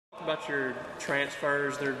talked about your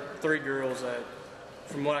transfers. There are 3 girls that,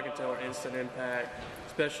 from what I can tell, are instant impact,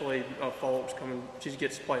 especially Folks coming. She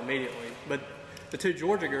gets to play immediately. But the 2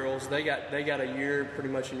 Georgia girls, they got a year pretty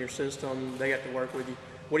much in your system. They got to work with you.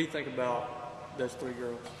 What do you think about those 3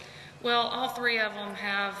 girls? Well, all 3 of them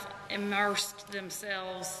have immersed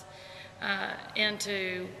themselves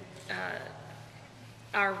into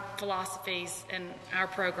our philosophies and our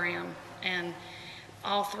program, and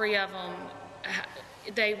all 3 of them,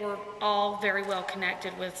 they were all very well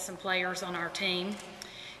connected with some players on our team.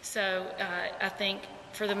 So I think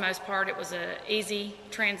for the most part it was an easy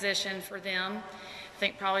transition for them. I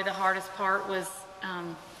think probably the hardest part was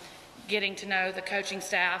getting to know the coaching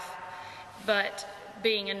staff, but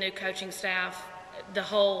being a new coaching staff, the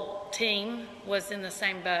whole team was in the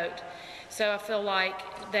same boat. So I feel like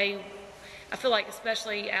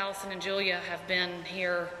especially Allison and Julia have been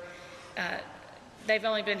here. They've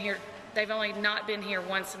only not been here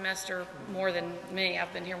 1 semester more than me.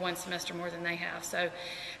 I've been here 1 semester more than they have. So,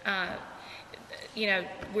 you know,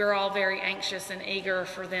 we're all very anxious and eager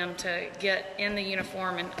for them to get in the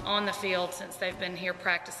uniform and on the field since they've been here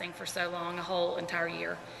practicing for so long, a whole entire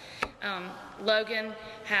year. Logan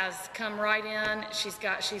has come right in.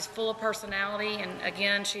 She's full of personality, and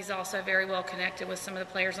again, she's also very well connected with some of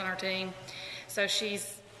the players on our team. So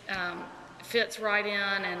she's fits right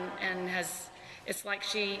in and it's like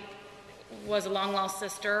she was a long lost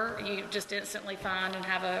sister you just instantly find and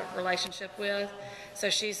have a relationship with. So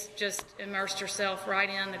she's just immersed herself right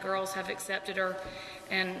in. The girls have accepted her,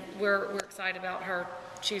 and we're excited about her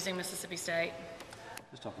choosing Mississippi State.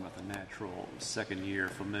 Just talking about the natural second year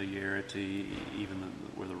familiarity, even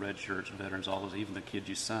where the red shirts, veterans, all those, even the kids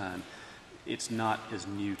you sign, it's not as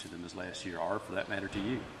new to them as last year, or for that matter to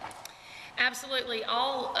you. Absolutely.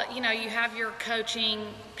 All you know, you have your coaching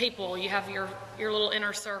people, you have your little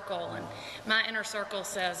inner circle, and my inner circle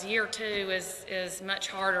says year 2 is much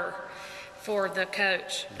harder for the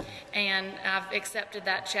coach, and I've accepted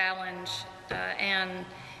that challenge and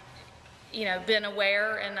you know, been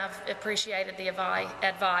aware, and I've appreciated the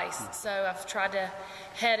advice. So I've tried to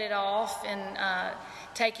head it off and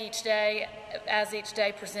take each day as each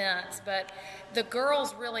day presents. But the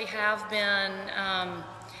girls really have been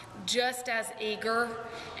just as eager,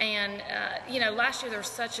 and you know, last year there was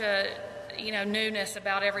such a newness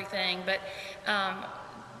about everything, but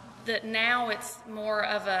that now it's more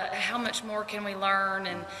of a how much more can we learn,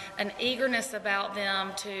 and an eagerness about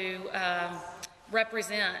them to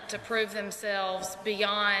represent, to prove themselves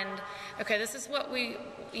beyond, okay, this is what we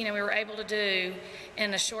were able to do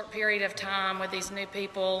in a short period of time with these new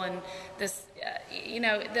people, and this,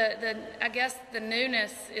 I guess the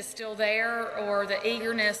newness is still there, or the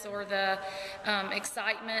eagerness, or the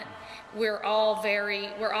excitement.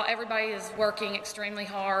 Everybody is working extremely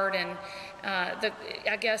hard, and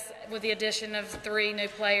I guess with the addition of 3 new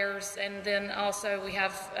players, and then also we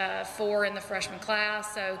have 4 in the freshman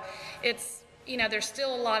class, so it's, there's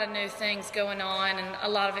still a lot of new things going on and a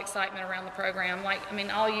lot of excitement around the program. Like, I mean,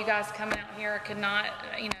 all you guys coming out here, I could not,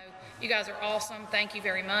 you guys are awesome. Thank you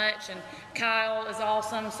very much. And Kyle is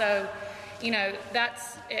awesome. So,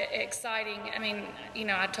 that's exciting. I mean,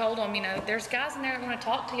 I told them, there's guys in there that want to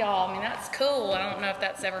talk to y'all. I mean, that's cool. I don't know if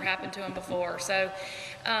that's ever happened to them before. So,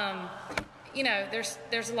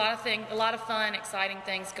 there's a lot of things, a lot of fun, exciting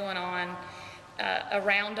things going on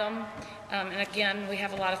around them. And again, we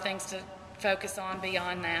have a lot of things to focus on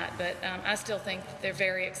beyond that, but I still think that they're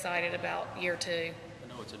very excited about year 2. I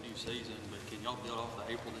know it's a new season, but can y'all build off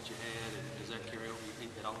the April that you had, and does that carry over, you think,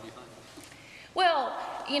 at all, do you think? Well,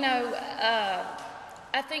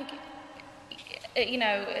 I think,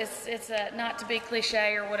 it's not to be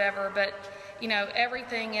cliche or whatever, but,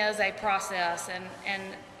 everything is a process, and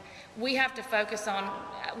we have to focus on,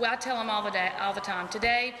 I tell them all the time,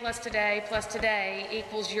 today plus today plus today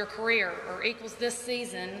equals your career, or equals this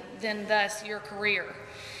season, then thus your career.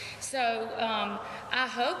 So I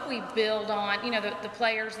hope we build on, the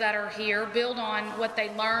players that are here, build on what they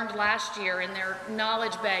learned last year in their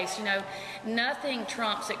knowledge base. Nothing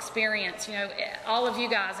trumps experience. All of you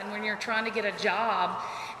guys, and when you're trying to get a job,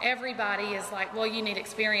 everybody is like, well, you need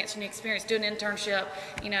experience, do an internship.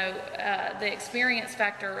 The experience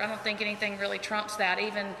factor, I don't think anything really trumps that.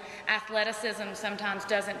 Even athleticism sometimes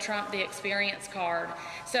doesn't trump the experience card.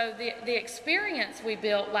 So the experience we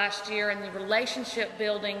built last year, and the relationship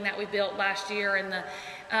building that we built last year, and the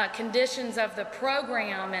conditions of the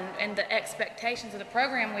program, and the expectations of the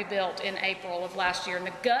program we built in April of last year, and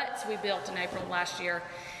the guts we built in April of last year,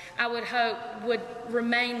 I would hope would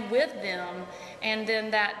remain with them, and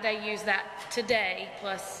then that they use that today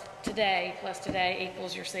plus today plus today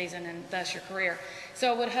equals your season and thus your career.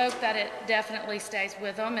 So I would hope that it definitely stays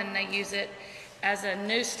with them and they use it as a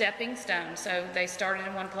new stepping stone. So they started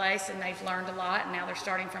in one place and they've learned a lot, and now they're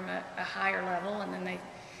starting from a higher level, and then they,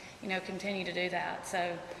 continue to do that.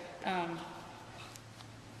 So,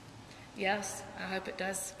 yes, I hope it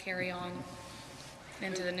does carry on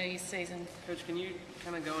into the new season. Coach, can you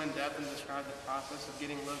kind of go in depth and describe the process of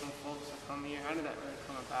getting Logan Fultz to come here? How did that really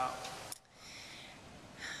come about?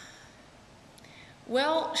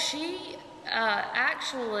 Well, she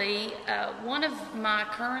actually, one of my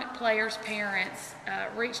current players' parents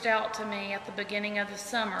reached out to me at the beginning of the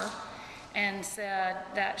summer and said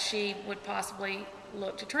that she would possibly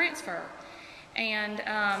look to transfer. And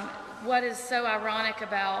what is so ironic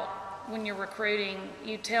about when you're recruiting,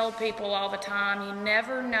 you tell people all the time, you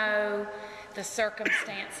never know the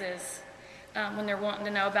circumstances when they're wanting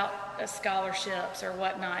to know about scholarships or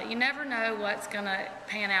whatnot. You never know what's going to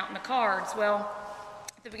pan out in the cards. Well,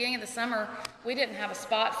 at the beginning of the summer, we didn't have a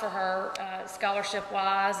spot for her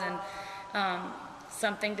scholarship-wise, and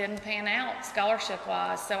something didn't pan out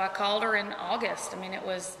scholarship-wise. So I called her in August. I mean, it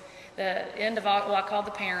was the end of August. Well, I called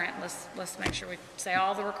the parent. Let's make sure we say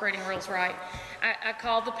all the recruiting rules right. I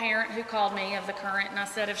called the parent who called me of the current, and I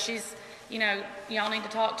said, if she's, y'all need to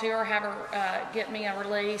talk to her, have her get me a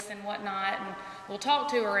release and whatnot, and we'll talk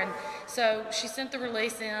to her. And so she sent the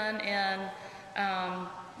release in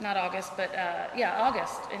not August, but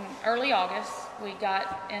August. In early August, we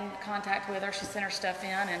got in contact with her. She sent her stuff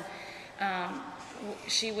in, and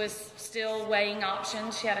she was still weighing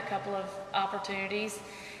options. She had a couple of opportunities,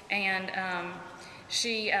 and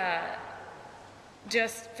she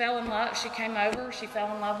just fell in love. She came over, she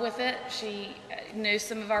fell in love with it. She knew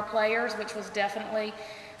some of our players, which was definitely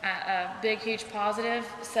a big, huge positive.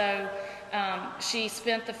 So she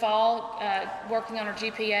spent the fall working on her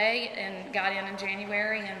GPA and got in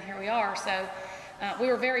January, and here we are. So we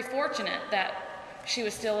were very fortunate that she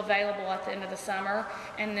was still available at the end of the summer,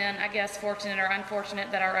 and then I guess fortunate or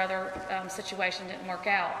unfortunate that our other situation didn't work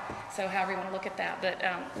out. So however you want to look at that.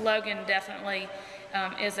 But Logan definitely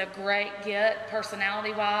is a great get,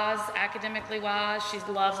 personality-wise, academically-wise. She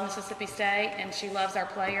loves Mississippi State, and she loves our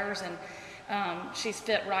players, and she's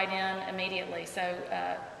fit right in immediately. So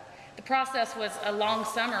the process was a long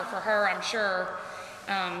summer for her, I'm sure,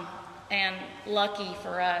 and lucky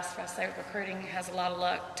for us. I say recruiting has a lot of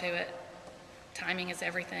luck to it. Timing is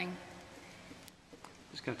everything.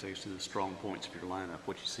 Just kind of take us to the strong points of your lineup,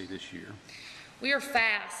 what you see this year. We are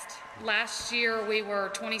fast. Last year we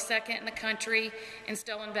were 22nd in the country in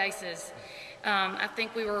stolen bases. I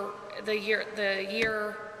think we were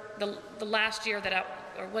the last year that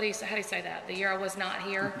how do you say that? The year I was not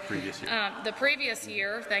here. The previous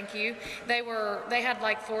year, thank you. They had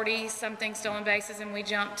like 40 something stolen bases, and we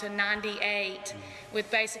jumped to 98 with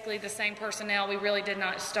basically the same personnel. We really did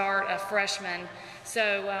not start a freshman.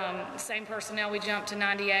 So same personnel, we jumped to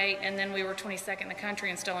 98, and then we were 22nd in the country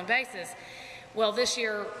in stolen bases. Well, this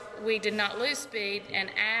year we did not lose speed and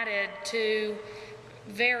added 2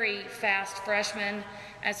 very fast freshmen,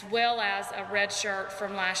 as well as a red shirt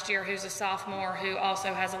from last year who's a sophomore who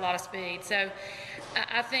also has a lot of speed. So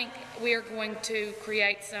I think we are going to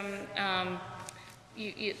create some,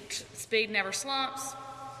 speed never slumps.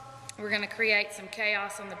 We're going to create some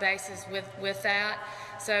chaos on the bases with that.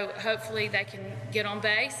 So hopefully they can get on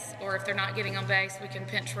base, or if they're not getting on base, we can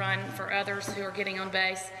pinch run for others who are getting on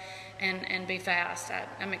base and be fast.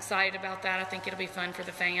 I'm excited about that. I think it'll be fun for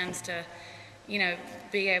the fans to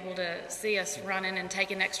be able to see us running and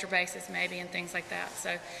taking extra bases maybe and things like that. So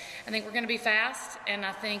I think we're going to be fast, and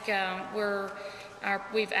I think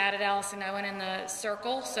we've added Allison Owen in the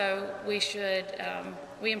circle, so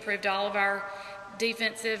we improved all of our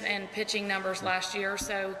defensive and pitching numbers last year,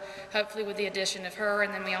 so hopefully with the addition of her,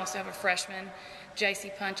 and then we also have a freshman,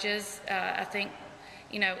 JC Punches, I think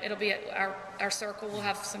it'll be our circle. We'll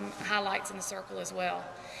have some highlights in the circle as well.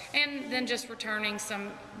 And then just returning some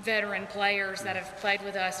veteran players that have played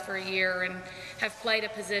with us for a year and have played a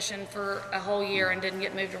position for a whole year and didn't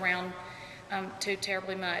get moved around too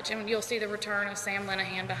terribly much. And you'll see the return of Sam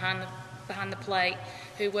Linehan behind the plate,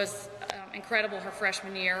 who was incredible her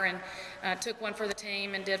freshman year and took one for the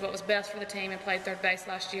team and did what was best for the team and played third base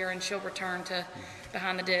last year, and she'll return to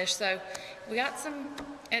behind the dish. So we got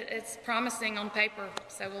it's promising on paper,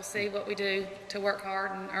 so we'll see what we do to work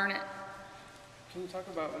hard and earn it. Can you talk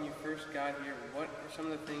about when you first got here, what are some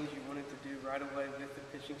of the things you wanted to do right away with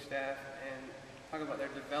the pitching staff, and talk about their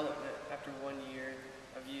development after 1 year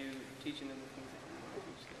of you teaching them the things that you wanted to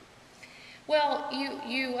teach them? Well,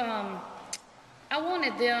 I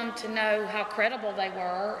wanted them to know how credible they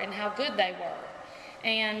were and how good they were.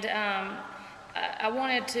 And I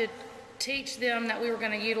wanted to teach them that we were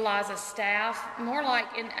going to utilize a staff more like,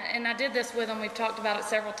 and I did this with them. We've talked about it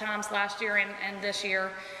several times last year and this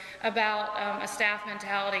year about a staff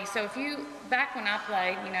mentality. So if you, back when I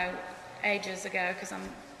played, you know, ages ago, because I'm,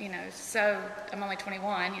 you know, I'm only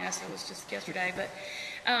 21, you know, so it was just yesterday, but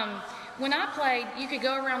when I played, you could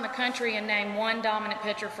go around the country and name one dominant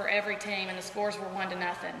pitcher for every team, and the scores were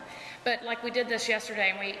 1-0. But like we did this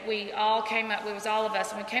yesterday, and we all came up, it was all of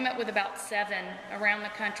us, and we came up with about 7 around the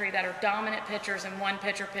country that are dominant pitchers, and one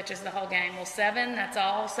pitcher pitches the whole game. Well, 7, that's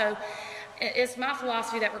all. So it's my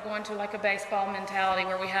philosophy that we're going to like a baseball mentality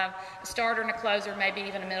where we have a starter and a closer, maybe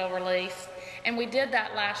even a middle relief. And we did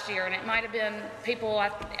that last year, and it might have been people, I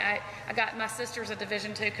got, my sister's a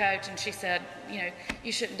Division II coach, and she said, you know,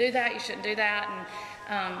 you shouldn't do that, you shouldn't do that.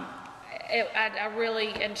 And I really,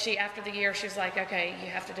 and she, after the year, she was like, okay, you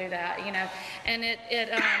have to do that, you know. And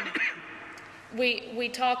we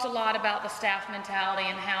talked a lot about the staff mentality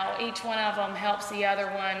and how each one of them helps the other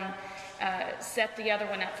one set the other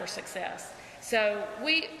one up for success. So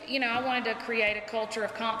you know, I wanted to create a culture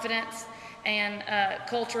of confidence and a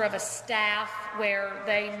culture of a staff where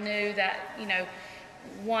they knew that, you know,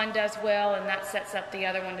 one does well and that sets up the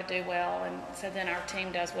other one to do well, and so then our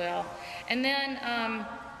team does well. And then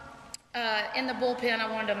in the bullpen,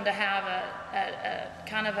 I wanted them to have a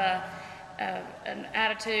kind of an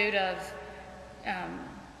attitude of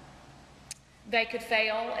they could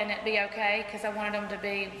fail and it be okay, because I wanted them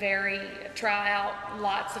to try out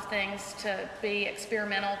lots of things, to be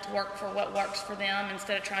experimental, to work for what works for them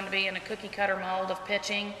instead of trying to be in a cookie cutter mold of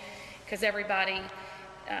pitching, because everybody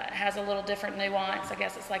has a little different nuance. I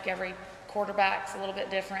guess it's like every quarterback's a little bit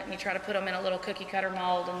different, and you try to put them in a little cookie cutter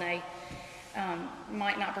mold and they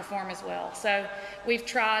might not perform as well. So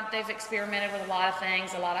they've experimented with a lot of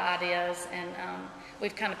things, a lot of ideas, and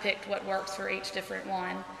we've kind of picked what works for each different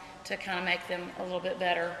one to kind of make them a little bit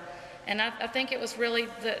better. And I think it was really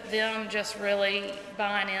them just really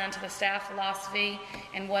buying into the staff philosophy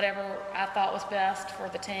and whatever I thought was best for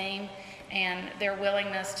the team, and their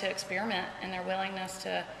willingness to experiment and their willingness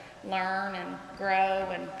to learn and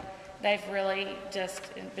grow, and they've really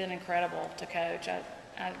just been incredible to coach.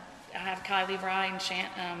 I have Kylie Vry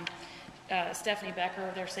and Stephanie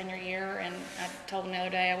Becker their senior year, and I told them the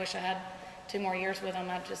other day I wish I had 2 more years with them.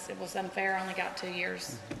 It was unfair. I only got 2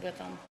 years with them.